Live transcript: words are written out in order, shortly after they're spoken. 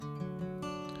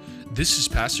This is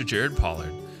Pastor Jared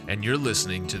Pollard, and you're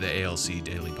listening to the ALC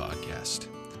Daily Podcast.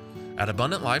 At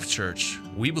Abundant Life Church,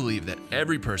 we believe that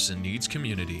every person needs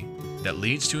community that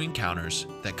leads to encounters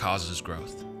that causes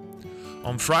growth.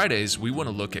 On Fridays, we want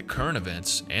to look at current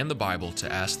events and the Bible to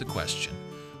ask the question,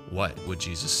 what would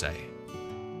Jesus say?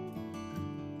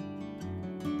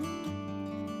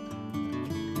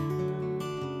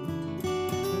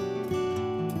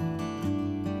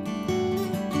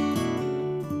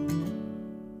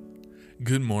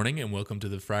 Good morning and welcome to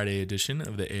the Friday edition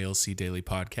of the ALC Daily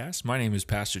Podcast. My name is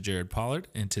Pastor Jared Pollard,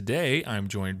 and today I'm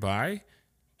joined by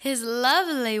his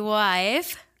lovely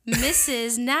wife,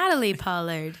 Mrs. Natalie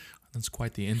Pollard. That's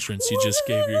quite the entrance you just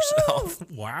gave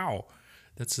yourself. Wow.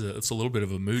 That's a little bit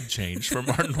of a mood change from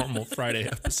our normal Friday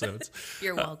episodes.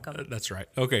 You're welcome. That's right.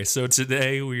 Okay, so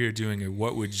today we are doing a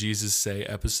What Would Jesus Say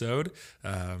episode,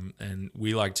 and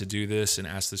we like to do this and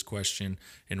ask this question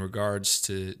in regards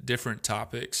to different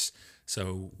topics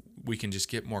so we can just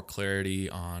get more clarity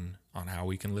on how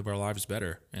we can live our lives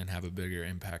better and have a bigger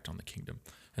impact on the kingdom.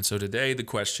 And so today the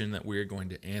question that we're going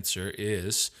to answer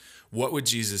is, what would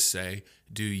Jesus say?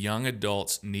 Do young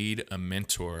adults need a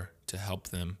mentor to help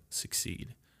them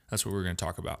succeed? That's what we're going to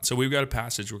talk about. So we've got a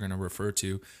passage we're going to refer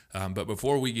to, but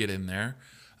before we get in there,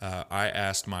 I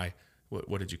asked my,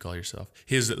 what did you call yourself?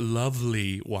 His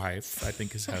lovely wife, I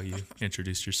think is how you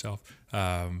introduced yourself.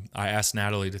 I asked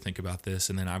Natalie to think about this,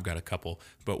 and then I've got a couple.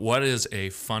 But what is a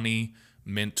funny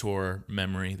mentor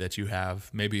memory that you have,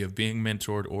 maybe of being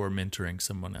mentored or mentoring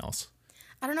someone else?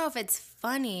 I don't know if it's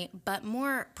funny, but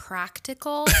more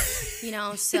practical,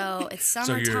 so it's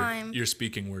summertime. So you're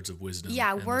speaking words of wisdom.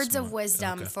 Yeah, words of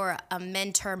wisdom for a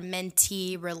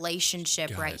mentor-mentee relationship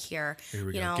here. Here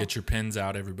we go. Get your pens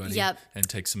out, everybody, and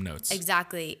take some notes.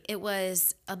 Exactly. It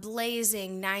was a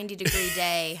blazing 90-degree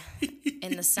day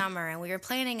in the summer, and we were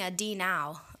planning a D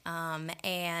Now,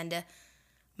 and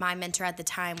my mentor at the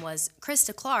time was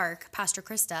Krista Clark, Pastor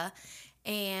Krista,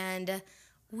 and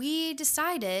we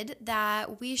decided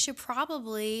that we should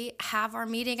probably have our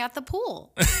meeting at the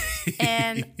pool.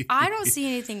 And I don't see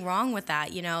anything wrong with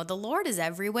that. The Lord is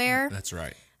everywhere. That's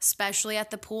right. Especially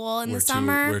at the pool in the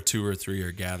summer. Where two or three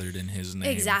are gathered in his name.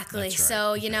 Exactly. Right.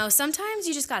 So, sometimes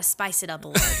you just got to spice it up a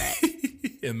little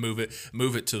bit. And move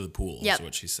it to the pool is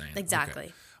what she's saying. Exactly.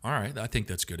 Okay. All right. I think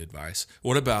that's good advice.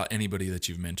 What about anybody that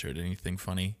you've mentored? Anything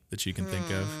funny that you can think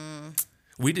of?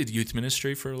 We did youth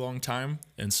ministry for a long time,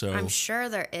 and so I'm sure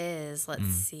there is. Let's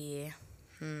see.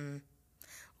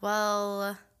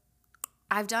 Well,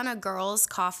 I've done a girls'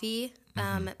 coffee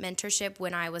mentorship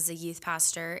when I was a youth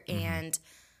pastor, and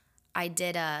I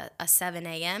did a 7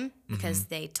 a.m. because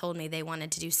they told me they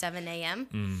wanted to do 7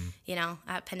 a.m.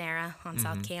 At Panera on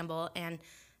South Campbell, and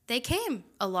they came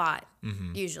a lot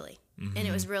usually, and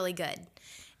it was really good.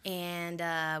 And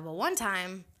one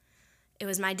time it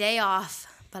was my day off.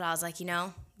 But I was like,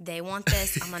 they want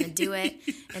this. I'm going to do it.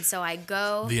 And so I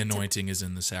go. The anointing is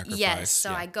in the sacrifice. Yes.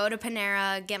 So I go to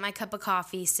Panera, get my cup of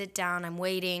coffee, sit down. I'm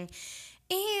waiting.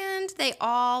 And they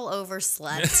all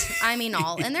overslept. I mean,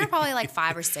 all. And there were probably like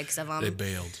 5 or 6 of them. They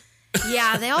bailed.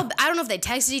 Yeah, they all, I don't know if they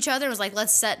texted each other and was like,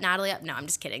 let's set Natalie up. No, I'm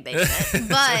just kidding. They didn't.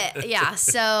 But yeah,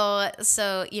 so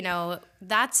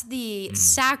that's the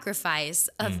sacrifice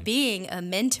of being a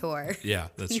mentor. Yeah,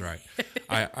 that's right.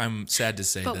 I'm sad to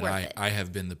say that I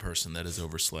have been the person that has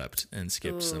overslept and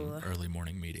skipped some early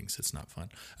morning meetings. It's not fun.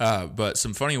 But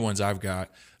some funny ones I've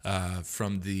got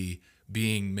from the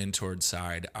being mentored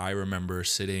side. I remember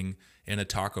sitting in a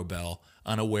Taco Bell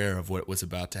unaware of what was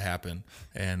about to happen,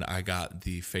 and I got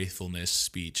the faithfulness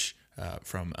speech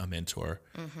from a mentor,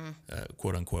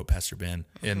 quote unquote, Pastor Ben,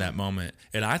 in that moment.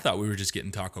 And I thought we were just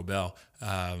getting Taco Bell.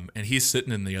 And he's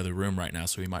sitting in the other room right now,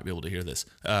 so he might be able to hear this.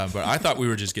 But I thought we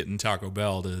were just getting Taco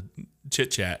Bell to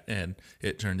chit chat, and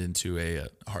it turned into a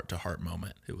heart to heart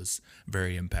moment. It was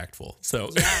very impactful. So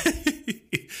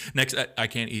next, I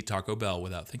can't eat Taco Bell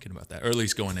without thinking about that, or at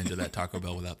least going into that Taco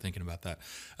Bell without thinking about that.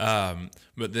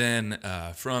 But then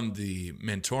from the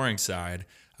mentoring side,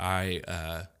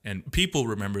 and people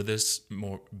remember this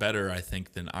better, I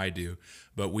think, than I do,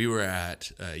 but we were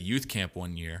at youth camp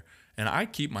one year, and I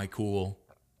keep my cool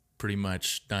pretty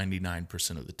much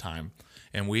 99% of the time.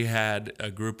 And we had a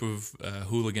group of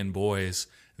hooligan boys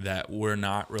that were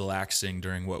not relaxing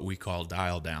during what we call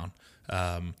dial down.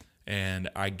 And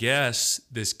I guess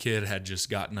this kid had just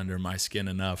gotten under my skin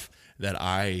enough that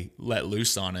I let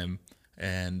loose on him.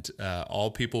 And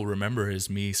all people remember is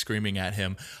me screaming at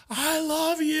him, "I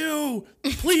love you,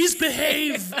 please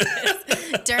behave."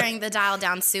 During the dial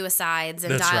down suicides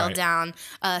and down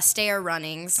stair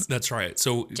runnings. That's right.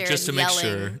 So just to make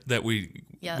sure that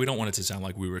we don't want it to sound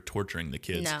like we were torturing the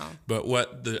kids. No. But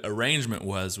what the arrangement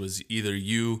was either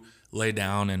you lay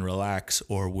down and relax,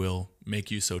 or we'll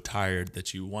make you so tired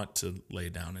that you want to lay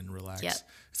down and relax. Yep.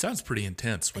 It sounds pretty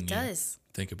intense when you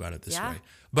think about it this way.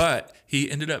 But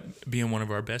he ended up being one of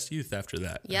our best youth after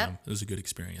that. Yep. It was a good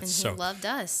experience. And he loved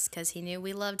us because he knew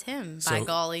we loved him, by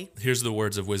golly. Here's the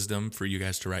words of wisdom for you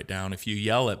guys to write down. If you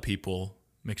yell at people,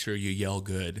 make sure you yell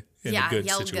good in a good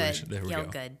situation. Good. There we yell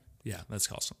go. Good. Yeah,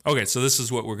 that's awesome. Okay, so this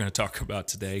is what we're going to talk about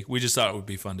today. We just thought it would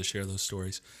be fun to share those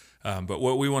stories. But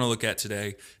what we want to look at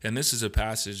today, and this is a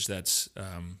passage that's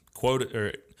quoted,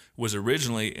 or was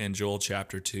originally in Joel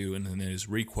chapter 2, and then is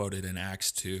requoted in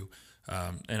Acts 2.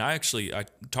 And I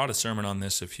taught a sermon on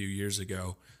this a few years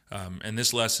ago, and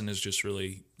this lesson has just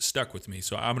really stuck with me.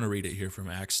 So I'm going to read it here from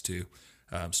Acts 2,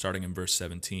 starting in verse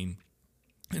 17.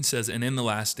 It says, "And in the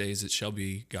last days it shall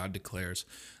be, God declares,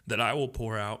 that I will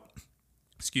pour out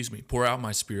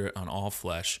my spirit on all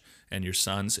flesh, and your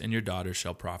sons and your daughters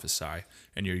shall prophesy,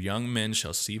 and your young men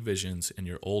shall see visions, and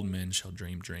your old men shall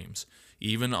dream dreams.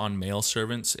 Even on male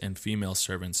servants and female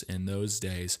servants in those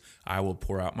days I will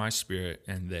pour out my spirit,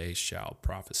 and they shall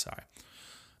prophesy."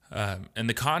 And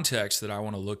the context that I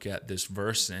want to look at this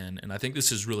verse in, and I think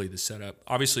this is really the setup.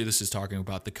 Obviously, this is talking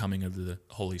about the coming of the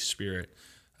Holy Spirit,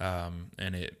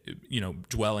 and it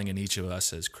dwelling in each of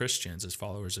us as Christians, as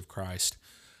followers of Christ.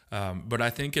 But I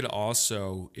think it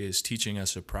also is teaching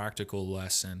us a practical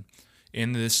lesson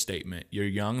in this statement: your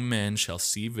young men shall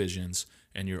see visions,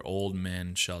 and your old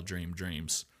men shall dream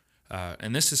dreams.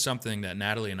 And this is something that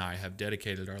Natalie and I have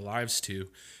dedicated our lives to.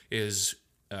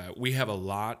 We have a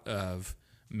lot of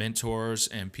mentors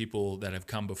and people that have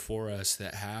come before us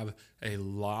that have a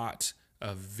lot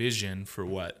of vision for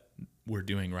what we're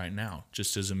doing right now,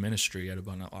 just as a ministry at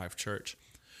Abundant Life Church.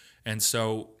 And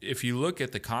so if you look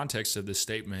at the context of this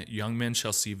statement, young men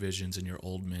shall see visions and your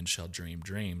old men shall dream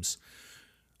dreams.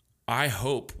 I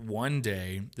hope one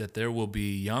day that there will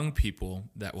be young people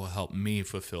that will help me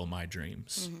fulfill my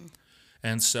dreams. Mm-hmm.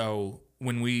 And so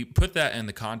when we put that in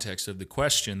the context of the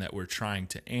question that we're trying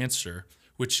to answer,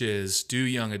 which is, do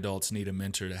young adults need a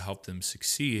mentor to help them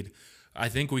succeed? I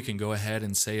think we can go ahead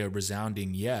and say a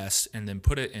resounding yes, and then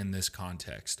put it in this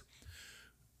context.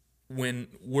 When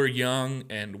we're young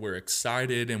and we're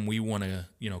excited and we want to,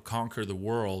 conquer the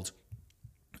world,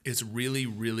 it's really,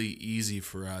 really easy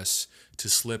for us to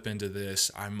slip into this: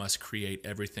 I must create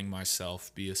everything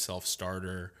myself, be a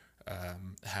self-starter,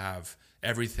 have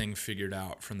everything figured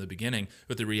out from the beginning.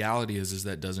 But the reality is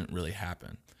that doesn't really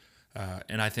happen.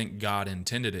 And I think God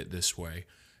intended it this way.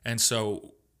 And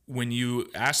so when you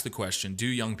ask the question, do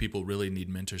young people really need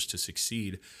mentors to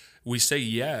succeed? We say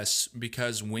yes,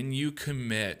 because when you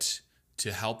commit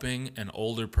to helping an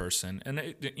older person,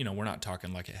 and we're not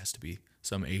talking like it has to be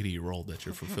some 80-year-old that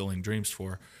you're fulfilling dreams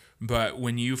for, but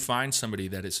when you find somebody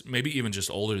that is maybe even just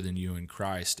older than you in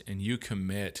Christ, and you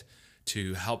commit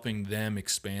to helping them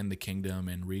expand the kingdom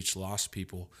and reach lost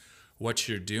people, what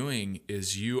you're doing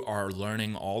is you are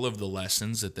learning all of the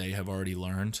lessons that they have already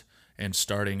learned, and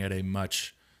starting at a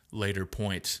much later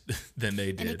point than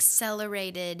they did. An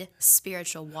accelerated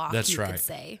spiritual walk, That's you right. could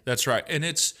say. That's right. And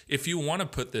if you want to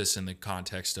put this in the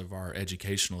context of our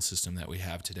educational system that we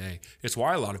have today, it's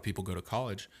why a lot of people go to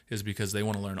college, is because they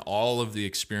want to learn all of the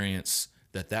experience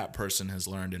that person has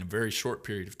learned in a very short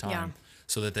period of time,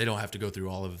 so that they don't have to go through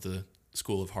all of the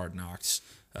school of hard knocks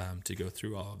to go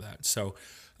through all of that. So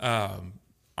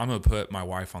I'm going to put my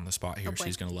wife on the spot here.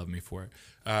 She's going to love me for it.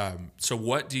 So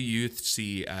what do you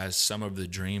see as some of the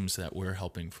dreams that we're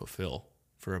helping fulfill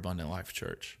for Abundant Life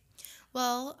Church?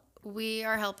 Well, we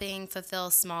are helping fulfill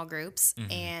small groups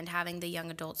and having the young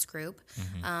adults group.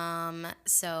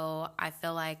 So I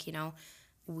feel like,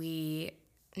 we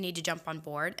need to jump on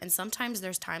board. And sometimes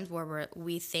there's times where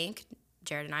we think,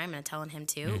 Jared and I, I'm going to tell him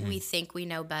too, we think we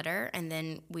know better, and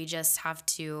then we just have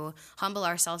to humble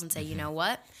ourselves and say, you know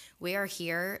what? We are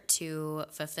here to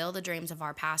fulfill the dreams of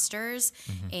our pastors,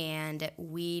 and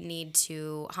we need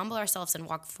to humble ourselves and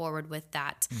walk forward with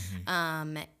that.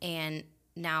 And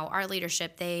now our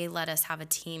leadership, they let us have a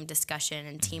team discussion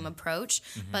and team approach,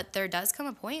 but there does come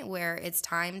a point where it's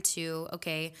time to,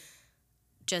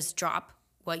 just drop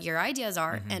what your ideas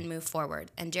are and move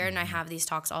forward. And Jared and I have these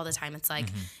talks all the time. It's like,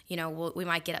 we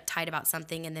might get uptight about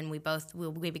something, and then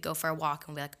we'll maybe go for a walk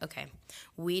and we're like, okay,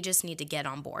 we just need to get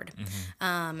on board.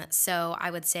 So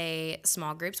I would say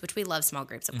small groups, which we love small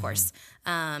groups, of course.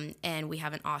 And we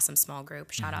have an awesome small group.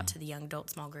 Shout out to the young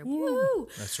adult small group. Woo!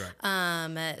 That's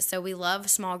right. So we love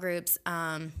small groups.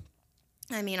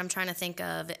 I'm trying to think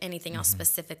of anything else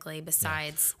specifically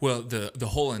besides. Well, the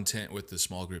whole intent with the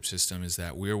small group system is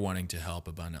that we're wanting to help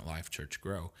Abundant Life Church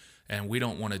grow. And we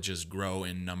don't want to just grow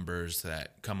in numbers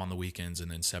that come on the weekends and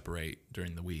then separate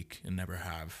during the week and never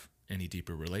have any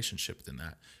deeper relationship than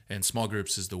that. And small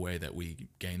groups is the way that we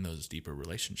gain those deeper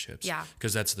relationships. Yeah.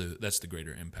 Because that's the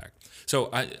greater impact. So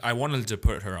I wanted to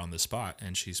put her on the spot,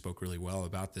 and she spoke really well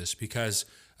about this because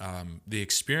the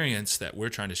experience that we're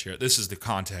trying to share, this is the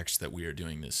context that we are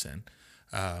doing this in.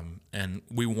 And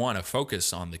we want to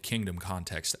focus on the kingdom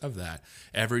context of that.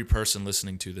 Every person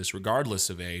listening to this, regardless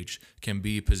of age, can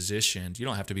be positioned. You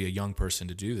don't have to be a young person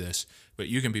to do this, but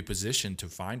you can be positioned to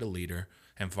find a leader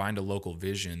and find a local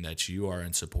vision that you are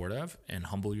in support of and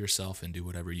humble yourself and do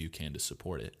whatever you can to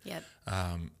support it. Yep.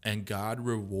 And God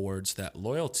rewards that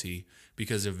loyalty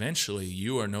because eventually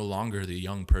you are no longer the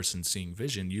young person seeing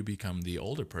vision. You become the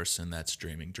older person that's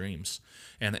dreaming dreams.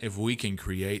 And if we can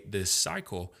create this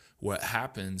cycle, what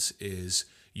happens is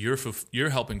you're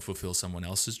helping fulfill someone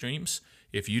else's dreams.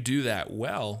 If you do that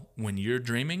well, when you're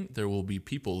dreaming, there will be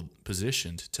people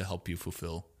positioned to help you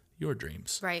fulfill your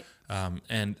dreams. Right.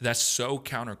 And that's so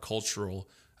countercultural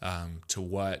to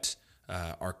what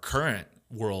our current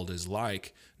world is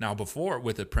like. Now, before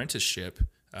with apprenticeship,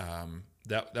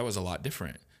 that was a lot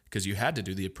different because you had to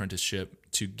do the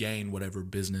apprenticeship to gain whatever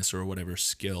business or whatever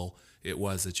skill it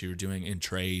was that you were doing in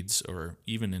trades or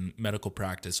even in medical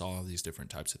practice, all of these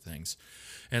different types of things.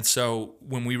 And so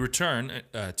when we return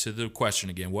to the question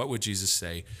again, what would Jesus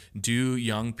say? Do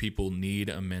young people need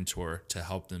a mentor to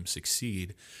help them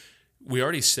succeed? We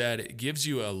already said it gives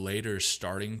you a later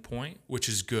starting point, which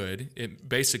is good. It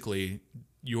basically,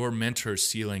 your mentor's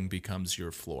ceiling becomes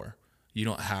your floor. You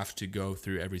don't have to go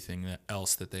through everything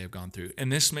else that they have gone through.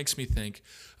 And this makes me think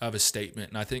of a statement,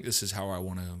 and I think this is how I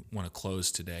want to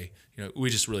close today. You know,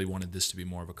 we just really wanted this to be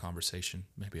more of a conversation.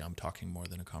 Maybe I'm talking more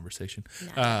than a conversation.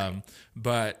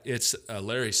 But it's a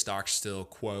Larry Stockstill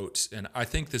quote, and I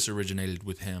think this originated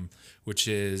with him, which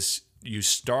is, you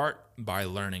start by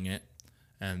learning it,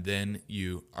 and then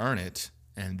you earn it,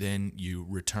 and then you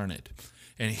return it.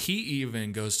 And he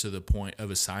even goes to the point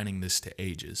of assigning this to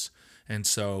ages. And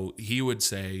so he would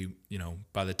say, you know,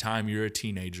 by the time you're a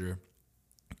teenager,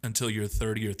 until you're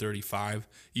 30 or 35,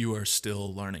 you are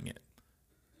still learning it,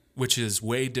 which is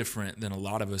way different than a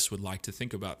lot of us would like to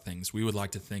think about things. We would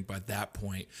like to think by that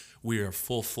point, we are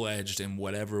full-fledged in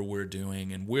whatever we're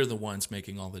doing, and we're the ones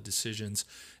making all the decisions.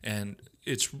 And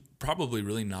it's probably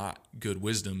really not good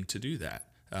wisdom to do that.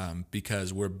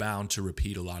 Because we're bound to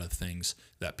repeat a lot of things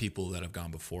that people that have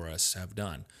gone before us have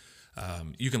done.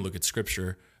 You can look at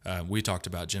Scripture. We talked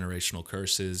about generational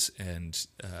curses and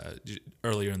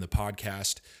earlier in the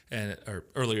podcast, or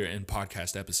earlier in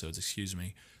podcast episodes, excuse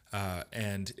me.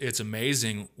 And it's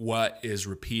amazing what is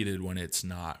repeated when it's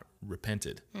not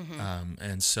repented. Mm-hmm.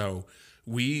 And so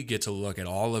we get to look at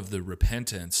all of the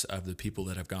repentance of the people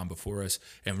that have gone before us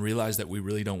and realize that we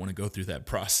really don't want to go through that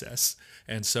process.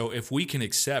 And so if we can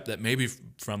accept that maybe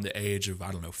from the age of,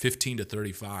 15 to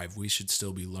 35, we should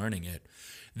still be learning it.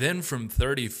 Then from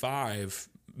 35,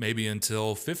 maybe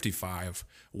until 55,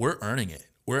 we're earning it.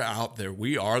 We're out there.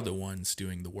 We are the ones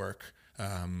doing the work.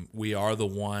 We are the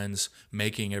ones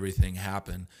making everything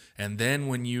happen. And then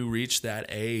when you reach that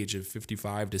age of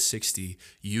 55 to 60,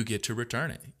 you get to return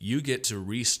it. You get to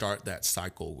restart that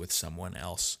cycle with someone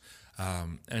else.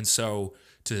 And so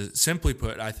to simply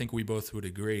put, I think we both would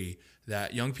agree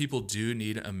that young people do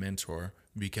need a mentor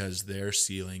because their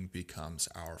ceiling becomes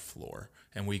our floor.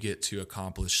 And we get to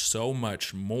accomplish so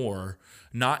much more,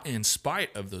 not in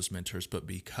spite of those mentors, but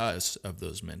because of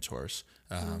those mentors.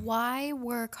 Why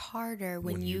work harder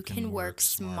when you can work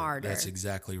smarter? That's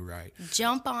exactly right.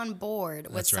 Jump on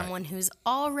board with someone who's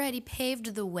already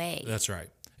paved the way. That's right.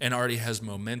 And already has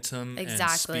momentum and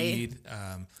speed.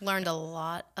 Learned a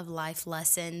lot of life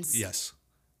lessons. Yes.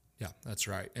 Yeah, that's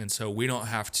right. And so we don't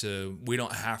have to,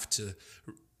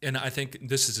 and I think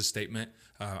this is a statement,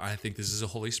 I think this is a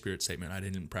Holy Spirit statement. I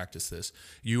didn't practice this.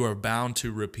 You are bound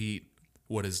to repeat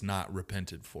what is not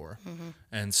repented for. Mm-hmm.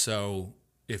 And so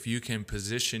if you can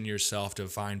position yourself to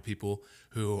find people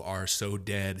who are so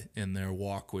dead in their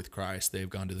walk with Christ, they've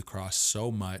gone to the cross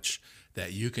so much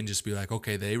that you can just be like,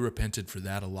 okay, they repented for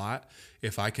that a lot.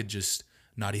 If I could just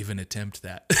not even attempt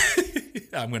that,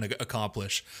 I'm going to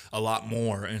accomplish a lot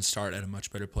more and start at a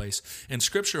much better place. And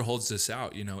Scripture holds this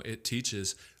out. You know, it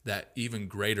teaches that even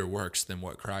greater works than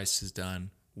what Christ has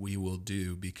done, we will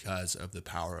do because of the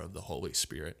power of the Holy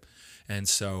Spirit. And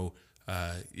so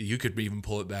you could even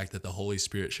pull it back that the Holy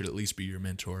Spirit should at least be your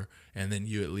mentor, and then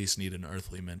you at least need an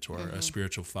earthly mentor, mm-hmm. a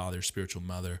spiritual father, spiritual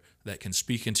mother that can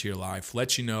speak into your life,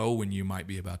 let you know when you might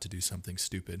be about to do something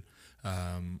stupid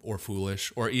or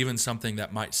foolish, or even something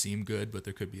that might seem good, but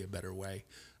there could be a better way,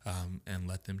 and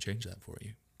let them change that for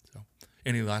you. So,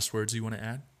 any last words you want to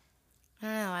add? I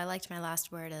don't know. I liked my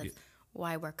last word of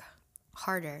why work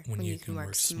harder when you can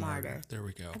work smarter. There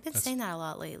we go. I've been saying that a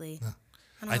lot lately.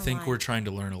 I think we're trying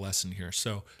to learn a lesson here.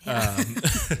 So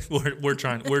we're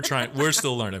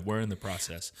still learning. We're in the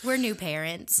process. We're new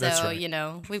parents, so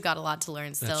right. We've got a lot to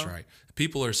learn still. That's right.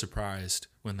 People are surprised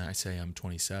when I say I'm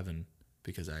 27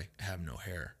 because I have no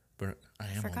hair, but I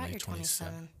am only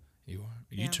 27. You are.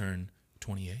 You turn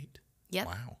 28. Yep.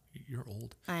 Wow, you're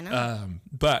old. I know.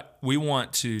 But we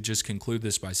want to just conclude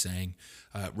this by saying,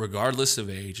 regardless of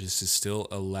age, this is still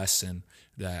a lesson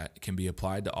that can be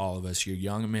applied to all of us. Your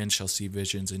young men shall see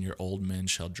visions and your old men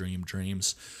shall dream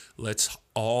dreams. Let's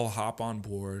all hop on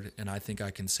board, and I think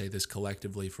I can say this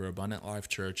collectively for Abundant Life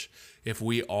Church. If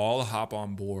we all hop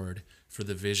on board for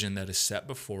the vision that is set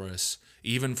before us,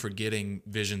 even forgetting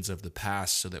visions of the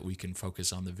past so that we can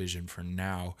focus on the vision for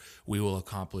now, we will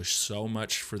accomplish so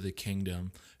much for the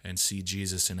kingdom and see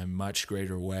Jesus in a much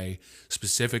greater way,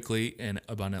 specifically in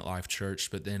Abundant Life Church,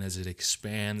 but then as it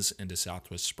expands into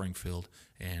Southwest Springfield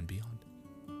and beyond.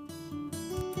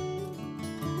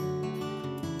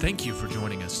 Thank you for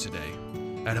joining us today.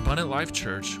 At Abundant Life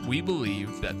Church, we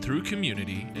believe that through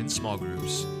community in small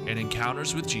groups and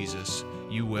encounters with Jesus,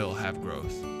 you will have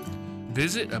growth.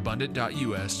 Visit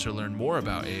abundant.us to learn more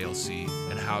about ALC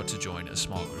and how to join a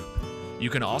small group. You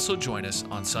can also join us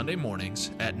on Sunday mornings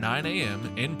at 9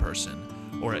 a.m. in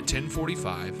person or at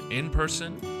 10:45 in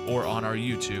person or on our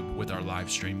YouTube with our live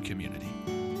stream community.